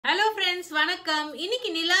friends, வணக்கம். இன்னைக்கு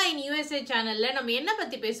நிலா இன் USA சேனல்ல நம்ம என்ன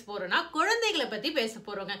பத்தி பேச போறோம்னா குழந்தைகளை பத்தி பேச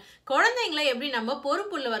போறோங்க. குழந்தைகளை எப்படி நம்ம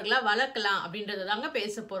பொறுப்புள்ளவர்களா வளர்க்கலாம் அப்படின்றத தாங்க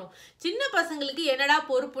பேச போறோம். சின்ன பசங்களுக்கு என்னடா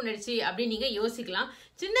பொறுப்புணர்ச்சி அப்படி நீங்க யோசிக்கலாம்.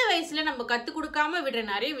 சின்ன வயசுல நம்ம கத்து கொடுக்காம விடுற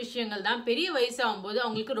நிறைய விஷயங்கள் தான் பெரிய வயசாகும் போது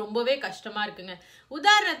அவங்களுக்கு ரொம்பவே கஷ்டமா இருக்குங்க.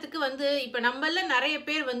 உதாரணத்துக்கு இப்ப நம்மள நிறைய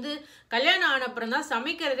பேர் கல்யாணம் ஆன அப்புறம் தான்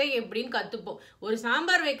சமைக்கிறதே எப்படின்னு கத்துப்போம். ஒரு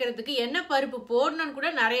சாம்பார் வைக்கிறதுக்கு என்ன பருப்பு போடணும்னு கூட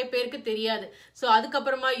நிறைய பேருக்கு தெரியாது. சோ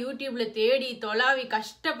அதுக்கப்புறமா யூடியூப்ல தேடி தொலாவி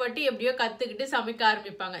கஷ்டப்பட்டு எப்படியோ கத்துக்கிட்டு சமைக்க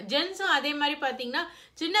ஆரம்பிப்பாங்க. ஜென்ஸும் அதே மாதிரி பாத்தீங்கன்னா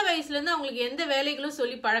சின்ன வயசுல இருந்து அவங்களுக்கு எந்த வேலைகளும்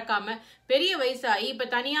சொல்லி பழக்காம பெரிய வயசாகி இப்ப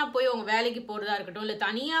தனியா போய் அவங்க வேலைக்கு போறதா இருக்கட்டும், இல்ல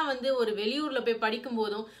தனியா ஒரு வெளியூர்ல போய் படிக்கும்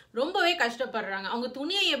போதும் ரொம்பவே கஷ்டப்படுறாங்க. அவங்க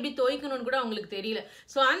துணியை எப்படி துவைக்கணும்னு கூட அவங்களுக்கு தெரியல.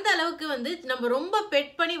 சோ அந்த அளவுக்கு நம்ம ரொம்ப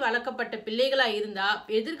பெட் பண்ணி வளர்க்கப்பட்ட பிள்ளைகளா இருந்தா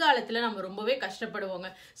எதிர்காலத்துல நம்ம ரொம்பவே கஷ்டப்படுவோங்க.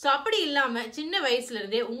 சோ அப்படி இல்லாம சின்ன வயசுல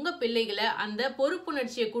இருந்தே உங்க பிள்ளைகளை அந்த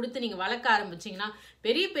பொறுப்புணர்ச்சியை கொடுத்து நீங்க வளர்க்க ஆரம்பிச்சீங்கன்னா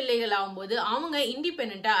பெரிய பிள்ளைகள் ஆகும்போது அவங்க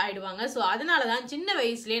இண்டிபெண்டா ஆயிடுவாங்க. சோ அதனாலதான் சின்ன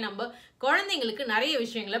வயசுலயே நம்ம குழந்தைங்களுக்கு நிறைய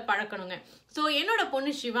விஷயங்களை பழக்கணுங்க. சோ என்னோட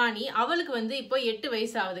பொண்ணு சிவானி, அவளுக்கு இப்போ 8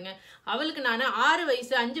 வயசு ஆகுதுங்க. அவளுக்கு நான் 6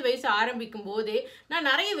 வயசு 5 வயசு ஆரம்பிக்கும் போதே நான்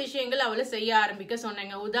நிறைய விஷயங்கள் அவளை செய்ய ஆரம்பிக்க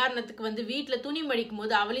சொன்னேங்க. உதாரணத்துக்கு வீட்டுல துணி மடிக்கும்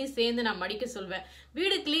போது அவளையும் சேர்ந்து நான் மடிக்க சொல்வேன்.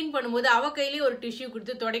 வீடு கிளீன் பண்ணும்போது அவ கையிலேயே ஒரு டிஷ்யூ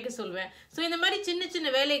கொடுத்து துடைக்க சொல்வேன். சோ இந்த மாதிரி சின்ன சின்ன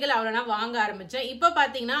வேலைகள் அவளை நான் வாங்க ஆரம்பிச்சேன். இப்ப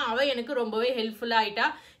பாத்தீங்கன்னா அவ எனக்கு ரொம்பவே ஹெல்ப்ஃபுல்லா ஆயிட்டா.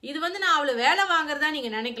 இது நான் அவளை வேலை வாங்குறதா நீங்க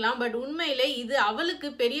நினைக்கலாம், பட் உண்மையிலே இது அவளுக்கு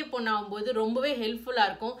பெரிய பொண்ணாகும் போது ரொம்பவே ஹெல்ப்ஃபுல்லா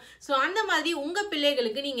இருக்கும். சோ அந்த மாதிரி உங்க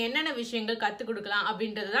பிள்ளைகளுக்கு நீங்க என்னென்ன விஷயங்கள் கத்து கொடுக்கலாம்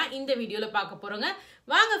அப்படின்றதான் இந்த வீடியோல பார்க்க போறோங்க.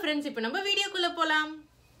 வாங்க ஃப்ரெண்ட்ஸ், இப்ப நம்ம வீடியோக்குள்ள போலாம்.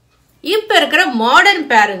 இப்ப இருக்கிற மாடர்ன்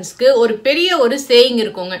பேரண்ட்ஸ்க்கு ஒரு பெரிய சேயிங்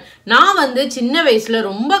இருக்குங்க. நான் சின்ன வயசுல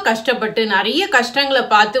ரொம்ப கஷ்டப்பட்டு நிறைய கஷ்டங்களை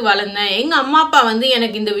பார்த்து வளர்ந்தேன். எங்க அம்மா அப்பா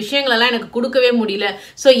எனக்கு இந்த விஷயங்கள் எல்லாம் எனக்கு கொடுக்கவே முடியல.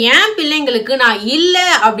 சோ என் பிள்ளைங்களுக்கு நான் இல்ல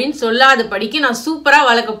அப்படின்னு சொல்லாத படிக்கு நான் சூப்பரா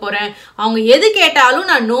வளர்க்க போறேன். அவங்க எது கேட்டாலும்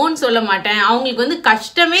நான் நோன்னு சொல்ல மாட்டேன். அவங்களுக்கு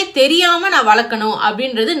கஷ்டமே தெரியாம நான் வளர்க்கணும்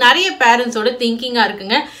அப்படின்றது நிறைய பேரண்ட்ஸோட திங்கிங்கா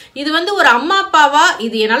இருக்குங்க. இது ஒரு அம்மா அப்பாவா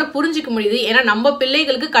இது என்னால புரிஞ்சுக்க முடியுது. ஏன்னா நம்ம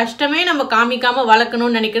பிள்ளைகளுக்கு கஷ்டமே நம்ம காமிக்காம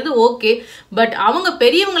வளர்க்கணும்னு நினைக்கிறது ஓகே. பட் அவங்க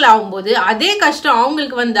பெரியவங்கள ஆகும்போது அதே கஷ்டம்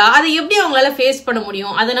அவங்களுக்கு வந்தா அதை எப்படி அவங்களால ஃபேஸ் பண்ண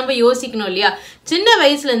முடியும்? அதை நம்ம யோசிக்கணும் இல்லையா? சின்ன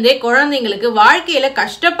வயசுல இருந்தே குழந்தைங்களுக்கு வாழ்க்கையில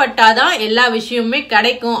கஷ்டப்பட்டாதான் எல்லா விஷயமுமே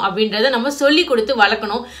கிடைக்கும் அப்படின்றத நம்ம சொல்லி கொடுத்து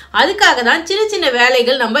வளர்க்கணும். அதுக்காக தான் சின்ன சின்ன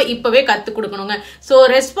வேலைகள் நம்ம இப்பவே கத்து கொடுக்கணுங்க. சோ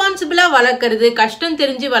ரெஸ்பான்சிபிளா வளர்க்கறது, கஷ்டம்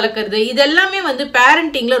தெரிஞ்சு வளர்க்கறது, இதெல்லாமே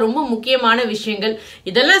பேரண்டிங்ல ரொம்ப முக்கியமான விஷயங்கள்.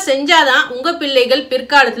 இதெல்லாம் செஞ்சாதான் உங்க பிள்ளைகள்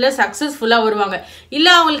பிற்காலத்துல சக்சஸ்ஃபுல்லா வருவாங்க. இல்ல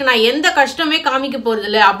அவங்களுக்கு நான் எந்த கஷ்டமே காமிக்க போறது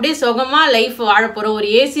இல்ல, அப்படியே சுகமா லைஃப் வாழ போறோம், ஒரு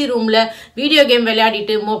ஏசி ரூம்ல வீடியோ கேம்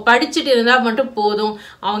விளையாடிட்டு படிச்சுட்டு இருந்தா மட்டும் போதும்,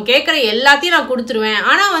 அவன் கேட்கற எல்லாத்தையும் நான் கொடுத்துருவேன்,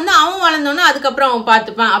 ஆனா அவன் வளர்ந்தோன்னா அதுக்கப்புறம் அவன்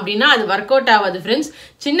பார்த்துப்பான் அப்படின்னா அது ஒர்க் அவுட் ஆகாது ஃப்ரெண்ட்ஸ்.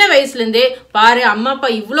 சின்ன வயசுல இருந்தே பாரு, அம்மா அப்பா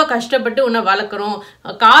இவ்வளோ கஷ்டப்பட்டு உன்னை வளர்க்குறோம்.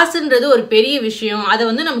 காசுன்றது ஒரு பெரிய விஷயம், அதை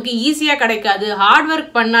நமக்கு ஈஸியா கிடைக்காது, ஹார்ட்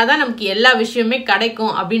ஒர்க் பண்ணாதான் நமக்கு எல்லா விஷயமே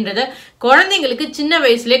கிடைக்கும் அப்படின்றத குழந்தைங்களுக்கு சின்ன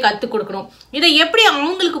வயசுலயே கத்து கொடுக்கணும். இதை எப்படி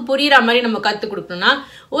அவங்களுக்கு புரியுற மாதிரி நம்ம கத்து கொடுக்கணும்னா,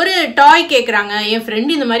 ஒரு டாய் கேட்கறாங்க, என்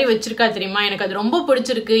ஃப்ரெண்ட் இந்த மாதிரி வச்சிருக்கா தெரியுமா, எனக்கு அது ரொம்ப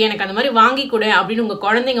பிடிச்சிருக்கு, எனக்கு அந்த மாதிரி வாங்கி கொடு அப்படின்னு உங்க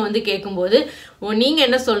குழந்தைங்க கேட்கும்போது நீங்க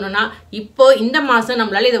என்ன சொல்லணும்னா, இப்போ இந்த மாசம்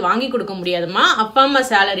நம்மளால இதை வாங்கி கொடுக்க முடியாதுமா, அப்பா அம்மா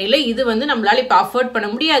சேலரியில இது நம்மளால இப்ப அஃபோர்ட் பண்ண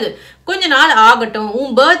முடியாது, கொஞ்ச நாள் ஆகட்டும்,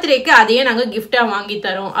 உன் பர்த்டேக்கு அதையே நாங்க கிஃப்டா வாங்கி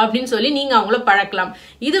தரோம் அப்படின்னு சொல்லி நீங்க அவங்கள பழக்கலாம்.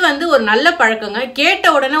 இது ஒரு நல்ல பழக்கங்க. கேட்ட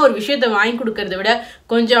உடனே ஒரு விஷயத்த வாங்கி கொடுக்கறத விட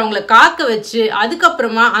கொஞ்சம் அவங்கள காக்க வச்சு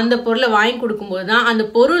அதுக்கப்புறமா அந்த பொருளை வாங்கி கொடுக்கும்போது தான் அந்த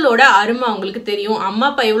பொருளோட அருமை அவங்களுக்கு தெரியும். அம்மா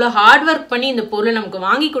அப்பா எவ்வளவு ஹார்ட் ஒர்க் பண்ணி இந்த பொருளை நமக்கு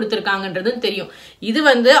வாங்கி கொடுத்துருக்காங்கன்றதும் தெரியும். இது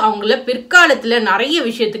அவங்கள பிற்காலத்துல நிறைய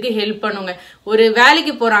விஷயத்துக்கு ஹெல்ப் பண்ணுங்க. ஒரு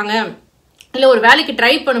வேலைக்கு போறாங்க, இல்ல ஒரு வேலைக்கு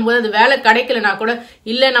ட்ரை பண்ணும்போது அது வேலை கிடைக்கலனா கூட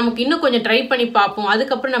இல்ல நமக்கு இன்னும் கொஞ்சம் ட்ரை பண்ணி பார்ப்போம்,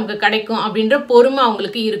 அதுக்கப்புறம் நமக்கு கிடைக்கும் அப்படின்ற பொறுமை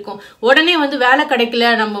அவங்களுக்கு இருக்கும். உடனே வேலை கிடைக்கல,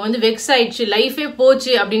 நம்ம வெக்ஸ் ஆயிடுச்சு, லைஃபே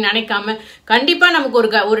போச்சு அப்படின்னு நினைக்காம கண்டிப்பா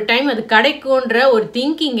நமக்கு ஒரு டைம் அது கிடைக்கும்ன்ற ஒரு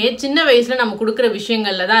திங்கிங்கே சின்ன வயசுல நம்ம கொடுக்குற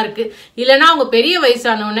விஷயங்கள்ல தான் இருக்கு. இல்லைன்னா அவங்க பெரிய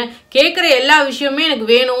வயசானோன்னு கேட்கிற எல்லா விஷயமே எனக்கு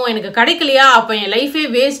வேணும், எனக்கு கிடைக்கலையா அப்ப என் லைஃபே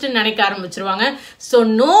வேஸ்ட்னு நினைக்க ஆரம்பிச்சிருவாங்க. ஸோ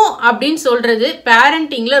நோ அப்படின்னு சொல்றது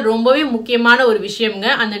பேரண்டிங்ல ரொம்பவே முக்கியமான ஒரு விஷயம்ங்க.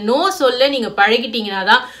 அந்த நோ சொல்ல நீங்க பழகிட்டீங்கன்னா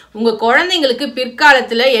தான் உங்க குழந்தைங்களுக்கு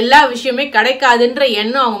பிற்காலத்துல எல்லா விஷயமே கிடைக்காதுன்ற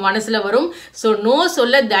எண்ணம் அவங்க மனசுல வரும். சோ நோ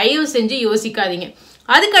சொல்ல தயவு செஞ்சு யோசிக்காதீங்க.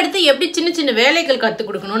 அதுக்கடுத்து எப்படி சின்ன சின்ன வேலைகள் கத்து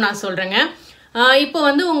கொடுக்கணும்னு நான் சொல்றேங்க. இப்போ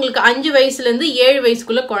உங்களுக்கு 5 வயசுல இருந்து 7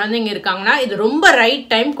 வயசுக்குள்ள குழந்தைங்க இருக்காங்கன்னா இது ரொம்ப ரைட்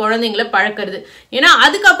டைம் குழந்தைங்களை பழக்கிறது. ஏன்னா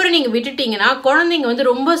அதுக்கப்புறம் நீங்க விட்டுட்டீங்கன்னா குழந்தைங்க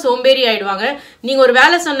ரொம்ப சோம்பேறி ஆயிடுவாங்க. நீங்க ஒரு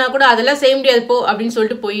வேலை சொன்னா கூட அதெல்லாம் செய்ய முடியாது போ அப்படின்னு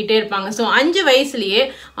சொல்லிட்டு போயிட்டே இருப்பாங்க. ஸோ 5 வயசுலயே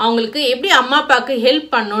அவங்களுக்கு எப்படி அம்மா அப்பாவுக்கு ஹெல்ப்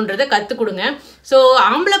பண்ணுன்றதை கத்து கொடுங்க. ஸோ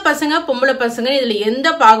ஆம்பளை பசங்க பொம்பளை பசங்க இதுல எந்த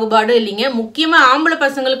பாகுபாடும் இல்லைங்க. முக்கியமா ஆம்பளை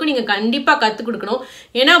பசங்களுக்கும் நீங்க கண்டிப்பா கத்துக் கொடுக்கணும்.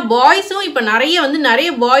 ஏன்னா பாய்ஸும் இப்ப நிறைய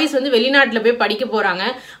பாய்ஸ் வந்து வெளிநாட்டுல போய் படிக்க போறாங்க.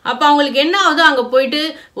 அப்ப அவங்களுக்கு என்ன ஆகுது, அங்க போயிட்டு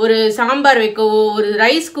ஒரு சாம்பார் வைக்கவோ, ஒரு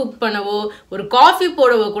ரைஸ் குக் பண்ணவோ, ஒரு காஃபி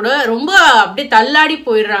போடவோ கூட ரொம்ப அப்படியே தள்ளாடி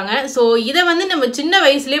போயிடுறாங்க. ஸோ இதை வந்து நம்ம சின்ன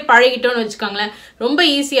வயசுலயே பழகிட்டோம்னு வச்சுக்கோங்களேன், ரொம்ப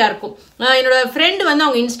ஈஸியா இருக்கும். என்னோட ஃப்ரெண்ட் வந்து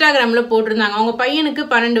அவங்க இன்ஸ்டாகிராம்ல போட்டிருந்தாங்க, அவங்க பையனுக்கு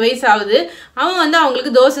 12 வயசு ஆகுது. அவன் வந்து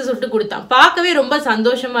அவங்களுக்கு தோசை சுட்டு கொடுத்தான். பார்க்கவே ரொம்ப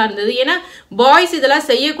சந்தோஷமா இருந்தது. ஏன்னா பாய்ஸ் இதெல்லாம்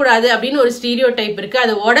செய்யக்கூடாது அப்படின்னு ஒரு ஸ்டீரியோ டைப் இருக்கு.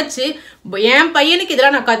 அதை உடைச்சு என் பையனுக்கு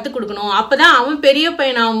இதெல்லாம் நான் கத்துக் கொடுக்கணும், அப்பதான் அவன் பெரிய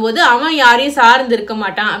பையன் ஆகும்போது அவன் யாரையும் சார்ந்து இருக்க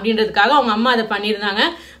மாட்டான் அப்படின்றதுக்காக அவங்க அம்மா அதை பண்ணியிருந்தாங்க.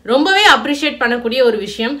 ரொம்பவே அப்ரிஷியேட் பண்ணக்கூடிய ஒரு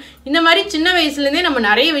விஷயம். இந்த மாதிரி சின்ன வயசுல இருந்தே நம்ம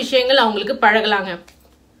நிறைய விஷயங்கள் அவங்களுக்கு பழகலாங்க.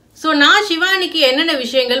 ஸோ நான் சிவானிக்கு என்னென்ன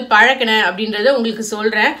விஷயங்கள் பழக்கினேன் அப்படின்றத உங்களுக்கு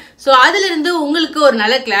சொல்றேன். ஸோ அதுல இருந்து உங்களுக்கு ஒரு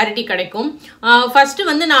நல்ல கிளாரிட்டி கிடைக்கும். ஃபர்ஸ்ட்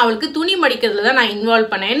வந்து நான் அவளுக்கு துணி மடிக்கிறதுல தான் நான்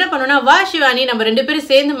இன்வால்வ் பண்ணேன். என்ன பண்ணுவேன்னா, வா சிவானி நம்ம 2 பேரும்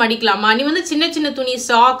சேர்ந்து மடிக்கலாமா, நீ வந்து சின்ன சின்ன துணி,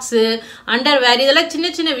 சாக்ஸ், அண்டர்வேர், இதெல்லாம்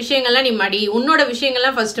சின்ன சின்ன விஷயங்கள்லாம் நீ மடி, உன்னோட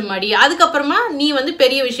விஷயங்கள்லாம் ஃபர்ஸ்ட் மடி, அதுக்கப்புறமா நீ வந்து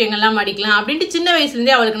பெரிய விஷயங்கள்லாம் மடிக்கலாம் அப்படின்ட்டு சின்ன வயசுல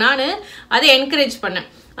இருந்தே அவளுக்கு நான் அதை என்கரேஜ் பண்ணேன்.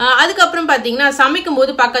 அதுக்கப்புறம் பாத்தீங்கன்னா சமைக்கும்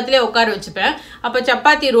போது பக்கத்திலே உட்கார வச்சுப்பேன். அப்ப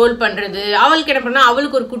சப்பாத்தி ரோல் பண்றது, அவளுக்கு என்ன பண்ணா,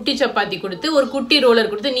 அவளுக்கு ஒரு குட்டி சப்பாத்தி கொடுத்து ஒரு குட்டி ரோலர்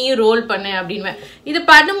கொடுத்து நீ ரோல் பண்ணு அப்படின்னு. இது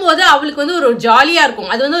பண்ணும்போது அவளுக்கு வந்து ஒரு ஜாலியா இருக்கும்.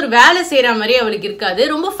 அது வந்து ஒரு வேலை செய்யற மாதிரி அவளுக்கு இருக்காது,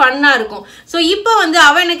 ரொம்ப ஃபன்னா இருக்கும். ஸோ இப்போ வந்து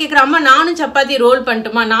அவ என்ன கேட்கறா, அம்மா நானும் சப்பாத்தி ரோல்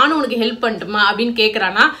பண்ணட்டுமா, நானும் உனக்கு ஹெல்ப் பண்ணட்டுமா அப்படின்னு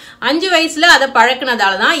கேட்கறானா. 5 வயசுல அதை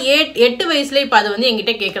பழக்கினதாலதான் 8 வயசுல இப்ப அதை வந்து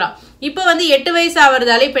என்கிட்ட கேட்கறா. இப்போ வந்து 8 வயசு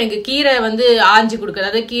ஆகிறதால இப்போ எனக்கு கீரை வந்து ஆஞ்சி கொடுக்குறது,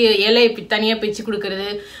 அதாவது இலையை தனியா பிச்சு கொடுக்கறது,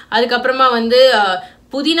 அதுக்கப்புறமா வந்து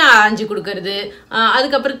புதினா ஆஞ்சி கொடுக்கறது,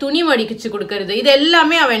 அதுக்கப்புறம் துணி மடிச்சு கொடுக்கறது, இது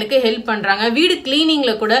எல்லாமே அவ எனக்கு ஹெல்ப் பண்றாங்க. வீடு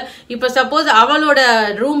கிளீனிங்ல கூட இப்போ சப்போஸ் அவளோட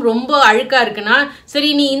ரூம் ரொம்ப அழுக்கா இருக்குன்னா, சரி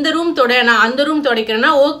நீ இந்த ரூம் தொட, நான் அந்த ரூம்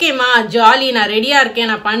துடைக்கிறேன்னா ஓகேமா ஜாலி, நான் ரெடியா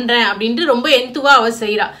இருக்கேன், நான் பண்றேன் அப்படின்ட்டு ரொம்ப எந்துவா அவ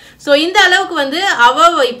செய்யறா. ஸோ இந்த அளவுக்கு வந்து அவ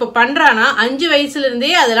இப்ப பண்றானா 5 வயசுல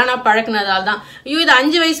இருந்தே அதெல்லாம் நான் பழக்கினதால தான். ஐயோ இது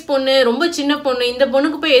 5 வயசு பொண்ணு, ரொம்ப சின்ன பொண்ணு, இந்த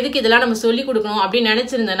பொண்ணுக்கு போய் எதுக்கு இதெல்லாம் நம்ம சொல்லி கொடுக்கணும் அப்படின்னு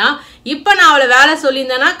நினைச்சிருந்தேன்னா, இப்ப நான் அவளை வேலை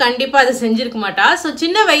சொல்லியிருந்தேன்னா கண்டிப்பா அதை செஞ்சிருக்க மாட்டா. ஸோ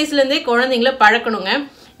சின்ன வயசுல இருந்தே குழந்தைங்களை பழக்கணுங்க.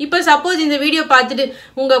 இப்ப சப்போஸ் இந்த வீடியோ பார்த்துட்டு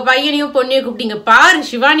உங்க பையனையும் பொண்ணையும் கூப்பிட்டீங்க, பாரு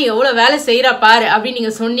சிவானி எவ்வளவு வேலை செய்யறா பாரு அப்படின்னு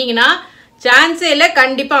நீங்க சொன்னீங்கன்னா சான்ஸே இல்லை,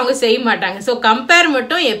 கண்டிப்பா அவங்க செய்ய மாட்டாங்க. ஸோ கம்பேர்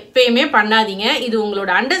மட்டும் எப்பயுமே பண்ணாதீங்க. இது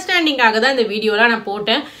உங்களோட அண்டர்ஸ்டாண்டிங்காக தான் இந்த வீடியோலாம் நான்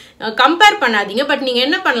போட்டேன். கம்பேர் பண்ணாதீங்க. பட் நீங்க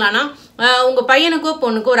என்ன பண்ணலாம்னா, உங்க பையனுக்கோ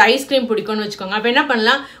பொண்ணுக்கோ ஒரு ஐஸ்கிரீம் பிடிக்கும்னு வச்சுக்கோங்க. அப்ப என்ன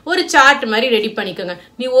பண்ணலாம், ஒரு சார்ட் மாதிரி ரெடி பண்ணிக்கோங்க.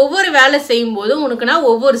 நீ ஒவ்வொரு வேலை செய்யும் போதும் உனக்கு நான்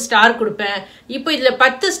ஒவ்வொரு ஸ்டார் கொடுப்பேன். இப்போ இதுல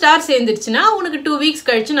 10 ஸ்டார் சேர்ந்துருச்சுன்னா உனக்கு 2 வீக்ஸ்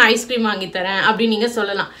கழிச்சு நான் ஐஸ்கிரீம் வாங்கி தரேன் அப்படின்னு நீங்க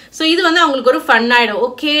சொல்லலாம். ஸோ இது வந்து அவங்களுக்கு ஒரு ஃபன் ஆயிடும்.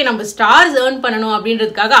 ஓகே நம்ம ஸ்டார்ஸ் ஏர்ன் பண்ணணும்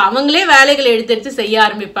அப்படின்றதுக்காக அவங்களே வேலைகளை எடுத்து செய்ய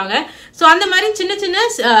ஆரம்பிப்பாங்க. ஸோ அந்த மாதிரி சின்ன சின்ன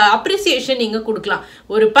அப்ரிசியேஷன் நீங்க கொடுக்கலாம்.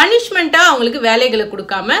 ஒரு பனிஷ்மெண்டா அவங்களுக்கு வேலைகளை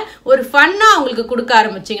கொடுக்காம ஒரு ஃபன்னா அவங்களுக்கு கொடுக்க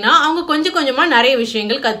ஆரம்பிச்சீங்கன்னா அவங்க கொஞ்சம் கொஞ்சமா நிறைய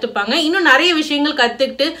விஷயங்கள் கத்துப்பாங்க. இன்னும் நிறைய விஷயங்கள்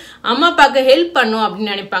கத்துக்கிட்டு அம்மா அப்பாவுக்கு ஹெல்ப் பண்ணும்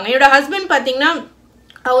அப்படின்னு நினைப்பாங்க. என்னோட ஹஸ்பண்ட் பாத்தீங்கன்னா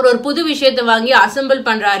அவர் ஒரு புது விஷயத்தை வாங்கி அசம்பிள்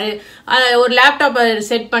பண்றாரு, ஒரு லேப்டாப்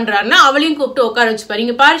செட் பண்றாருன்னா அவளையும் கூப்பிட்டு உட்கார வச்சுப்பாரு.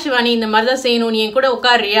 இங்க பாரு சிவானி இந்த மாதிரிதான் செய்யணும், நீ என் கூட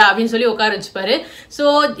உட்காரியா அப்படின்னு சொல்லி உட்கார வச்சுப்பாரு. ஸோ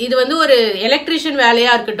இது வந்து ஒரு எலக்ட்ரிஷியன்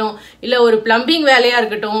வேலையா இருக்கட்டும், இல்ல ஒரு பிளம்பிங் வேலையா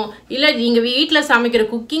இருக்கட்டும், இல்ல நீங்க வீட்டுல சமைக்கிற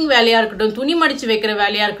குக்கிங் வேலையா இருக்கட்டும், துணி மடிச்சு வைக்கிற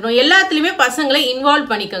வேலையா இருக்கட்டும், எல்லாத்துலயுமே பசங்களை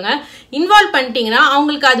இன்வால்வ் பண்ணிக்கோங்க. இன்வால்வ் பண்ணிட்டீங்கன்னா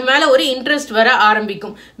அவங்களுக்கு அது மேல ஒரு இன்ட்ரெஸ்ட் வர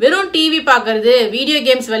ஆரம்பிக்கும். வெறும் டிவி பாக்குறது, வீடியோ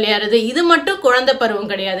கேம்ஸ் விளையாடுறது இது மட்டும் குழந்தை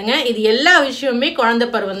பருவம் கிடையாதுங்க. இது எல்லா விஷயமுமே குழந்தை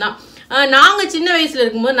பருவம் தான். நாங்க சின்ன வயசுல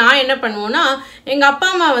இருக்கும்போது நான் என்ன பண்ணுவோம்னா, எங்க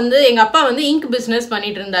அப்பா வந்து இங்க் பிசினஸ்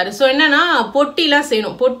பண்ணிட்டு இருந்தாரு. ஸோ என்னன்னா பொட்டிலாம்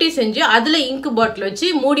செய்யணும், பொட்டி செஞ்சு அதுல இங்க் பாட்டில் வச்சு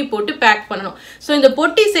மூடி போட்டு பேக் பண்ணணும். ஸோ இந்த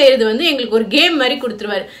பொட்டி செய்யறது வந்து எங்களுக்கு ஒரு கேம் மாதிரி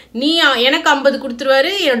கொடுத்துருவாரு. நீ எனக்கு 50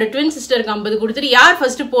 கொடுத்துருவாரு, என்னோட ட்வின் சிஸ்டருக்கு 50 கொடுத்துட்டு யார்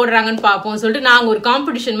ஃபர்ஸ்ட் போடுறாங்கன்னு பார்ப்போம் சொல்லிட்டு நாங்க ஒரு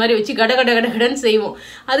காம்படிஷன் மாதிரி வச்சு கடகடன்னு செய்வோம்.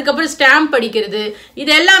 அதுக்கப்புறம் ஸ்டாம்ப் அடிக்கிறது,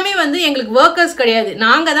 இது எல்லாமே வந்து எங்களுக்கு ஒர்க்கர்ஸ் கிடையாது,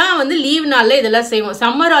 நாங்க தான் வந்து லீவ் நாள்ல இதெல்லாம் செய்வோம்.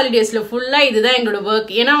 சம்மர் ஹாலிடேஸ்ல ஃபுல்லா இதுதான் எங்களோட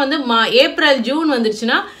ஒர்க். ஏன்னா வந்து ஏப்ரல் ஜூன்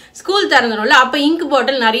வந்துருச்சுன்னா ஸ்கூல் திறந்துடும்ல, அப்ப இங்க்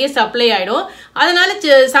பாட்டில் நிறைய சப்ளை ஆயிடும். அதனால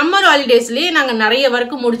சம்மர் ஹாலிடேஸ்லயே நாங்க நிறைய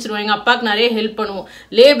ஒர்க் முடிச்சிருவோம். எங்க அப்பாவுக்கு நிறைய ஹெல்ப் பண்ணுவோம்.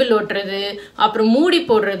 லேபிள் ஓட்டுறது, அப்புறம் மூடி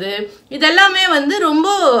போடுறது, இதெல்லாமே வந்து ரொம்ப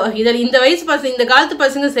இந்த வயசு பசங்க, இந்த காலத்து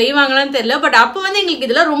பசங்க செய்வாங்களான்னு தெரியல. பட் அப்ப வந்து எங்களுக்கு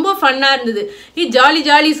இதெல்லாம் ரொம்ப ஃபன்னா இருந்தது.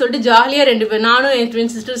 ஜாலி சொல்லிட்டு ஜாலியா 2 பேர், நானும் என்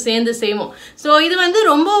ட்வின் சிஸ்டர் சேர்ந்து செய்வோம். ஸோ இது வந்து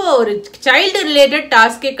ரொம்ப ஒரு சைல்டு ரிலேட்டட்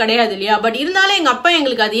டாஸ்கே கிடையாது இல்லையா. பட் இருந்தாலும் எங்க அப்பா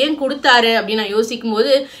எங்களுக்கு அது ஏன் கொடுத்தாரு அப்படின்னு நான் யோசிக்கும்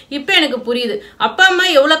போது இப்ப எனக்கு புரியுது. அப்பா அம்மா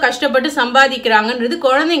எவ்வளவு கஷ்டப்பட்டு சம்பாதிக்கிறாங்கன்றது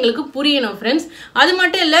குழந்தைங்களுக்கு புரியணும் ஃப்ரெண்ட்ஸ். அது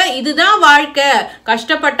மட்டும் இல்ல, இதுதான் வாழ்க்கை,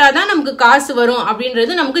 கஷ்டப்பட்டாதான் நமக்கு காசு வரும்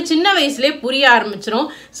அப்படின்றது நமக்கு சின்ன வயசுலயே புரிய ஆரம்பிச்சிடும்.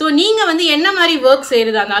 சோ நீங்க வந்து என்ன மாதிரி ஒர்க்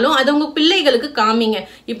செய்யறதா இருந்தாலும் அது உங்க பிள்ளைகளுக்கு காமிங்க.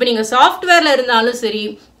 இப்ப நீங்க சாஃப்ட்வேர்ல இருந்தாலும் சரி,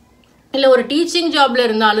 இல்லை ஒரு டீச்சிங் ஜாப்ல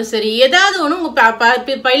இருந்தாலும் சரி, ஏதாவது ஒன்று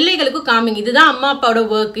உங்கள் பிள்ளைகளுக்கு காமிங்க, இதுதான் அம்மா அப்பாவோட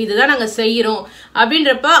ஒர்க், இதுதான் நாங்கள் செய்கிறோம்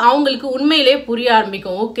அப்படின்றப்ப அவங்களுக்கு உண்மையிலே புரிய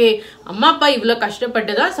ஆரம்பிக்கும். ஓகே, அம்மா அப்பா இவ்வளோ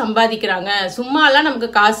கஷ்டப்பட்டு தான் சம்பாதிக்கிறாங்க, சும்மாலாம் நமக்கு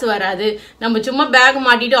காசு வராது, நம்ம சும்மா பேக்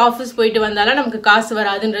மாட்டிட்டு ஆஃபீஸ் போயிட்டு வந்தாலும் நமக்கு காசு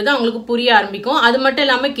வராதுன்றது அவங்களுக்கு புரிய ஆரம்பிக்கும். அது மட்டும்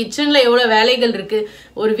இல்லாமல் கிச்சனில் எவ்வளோ வேலைகள் இருக்குது,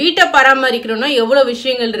 ஒரு வீட்டை பராமரிக்கணும்னா எவ்வளோ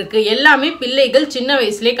விஷயங்கள் இருக்குது, எல்லாமே பிள்ளைகள் சின்ன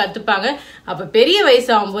வயசுலேயே கற்றுப்பாங்க. அப்போ பெரிய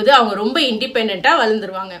வயசாகும்போது அவங்க ரொம்ப இண்டிபெண்ட்டாக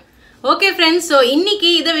வளர்ந்துருவாங்க. ஓகே ஃப்ரெண்ட்ஸ், ஸோ இன்னைக்கு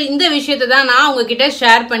இந்த விஷயத்தை தான் நான் உங்ககிட்ட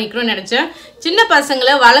ஷேர் பண்ணிக்கணும்னு நினச்சேன். சின்ன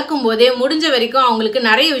பசங்களை வளர்க்கும் போதே முடிஞ்ச வரைக்கும் அவங்களுக்கு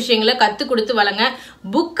நிறைய விஷயங்களை கற்றுக் கொடுத்து வளங்க.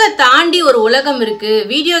 புக்கை தாண்டி ஒரு உலகம் இருக்குது,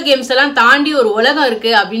 வீடியோ கேம்ஸ் எல்லாம் தாண்டி ஒரு உலகம்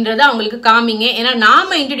இருக்குது அப்படின்றத அவங்களுக்கு காமிங்க. ஏன்னா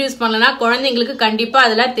நாம் இன்ட்ரடியூஸ் பண்ணலன்னா குழந்தைங்களுக்கு கண்டிப்பாக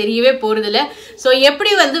அதெல்லாம் தெரியவே போகிறதில்ல. ஸோ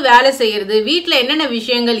எப்படி வேலை செய்கிறது, வீட்டில் என்னென்ன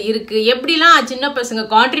விஷயங்கள் இருக்குது, எப்படிலாம் சின்ன பசங்க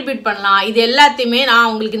கான்ட்ரிபியூட் பண்ணலாம், இது எல்லாத்தையுமே நான்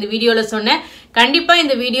உங்களுக்கு இந்த வீடியோவில் சொன்னேன். கண்டிப்பா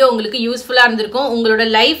இந்த வீடியோ உங்களுக்கு யூஸ்ஃபுல்லா இருந்திருக்கும். உங்களோட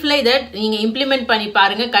லைஃப்ல இதை நீங்க இம்ப்ளிமெண்ட் பண்ணி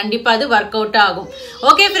பாருங்க, கண்டிப்பா அது ஒர்க் அவுட் ஆகும்.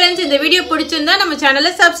 ஓகே ஃப்ரெண்ட்ஸ், இந்த வீடியோ பிடிச்சிருந்தா நம்ம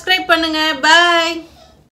சேனலை சப்ஸ்கிரைப் பண்ணுங்க. பை.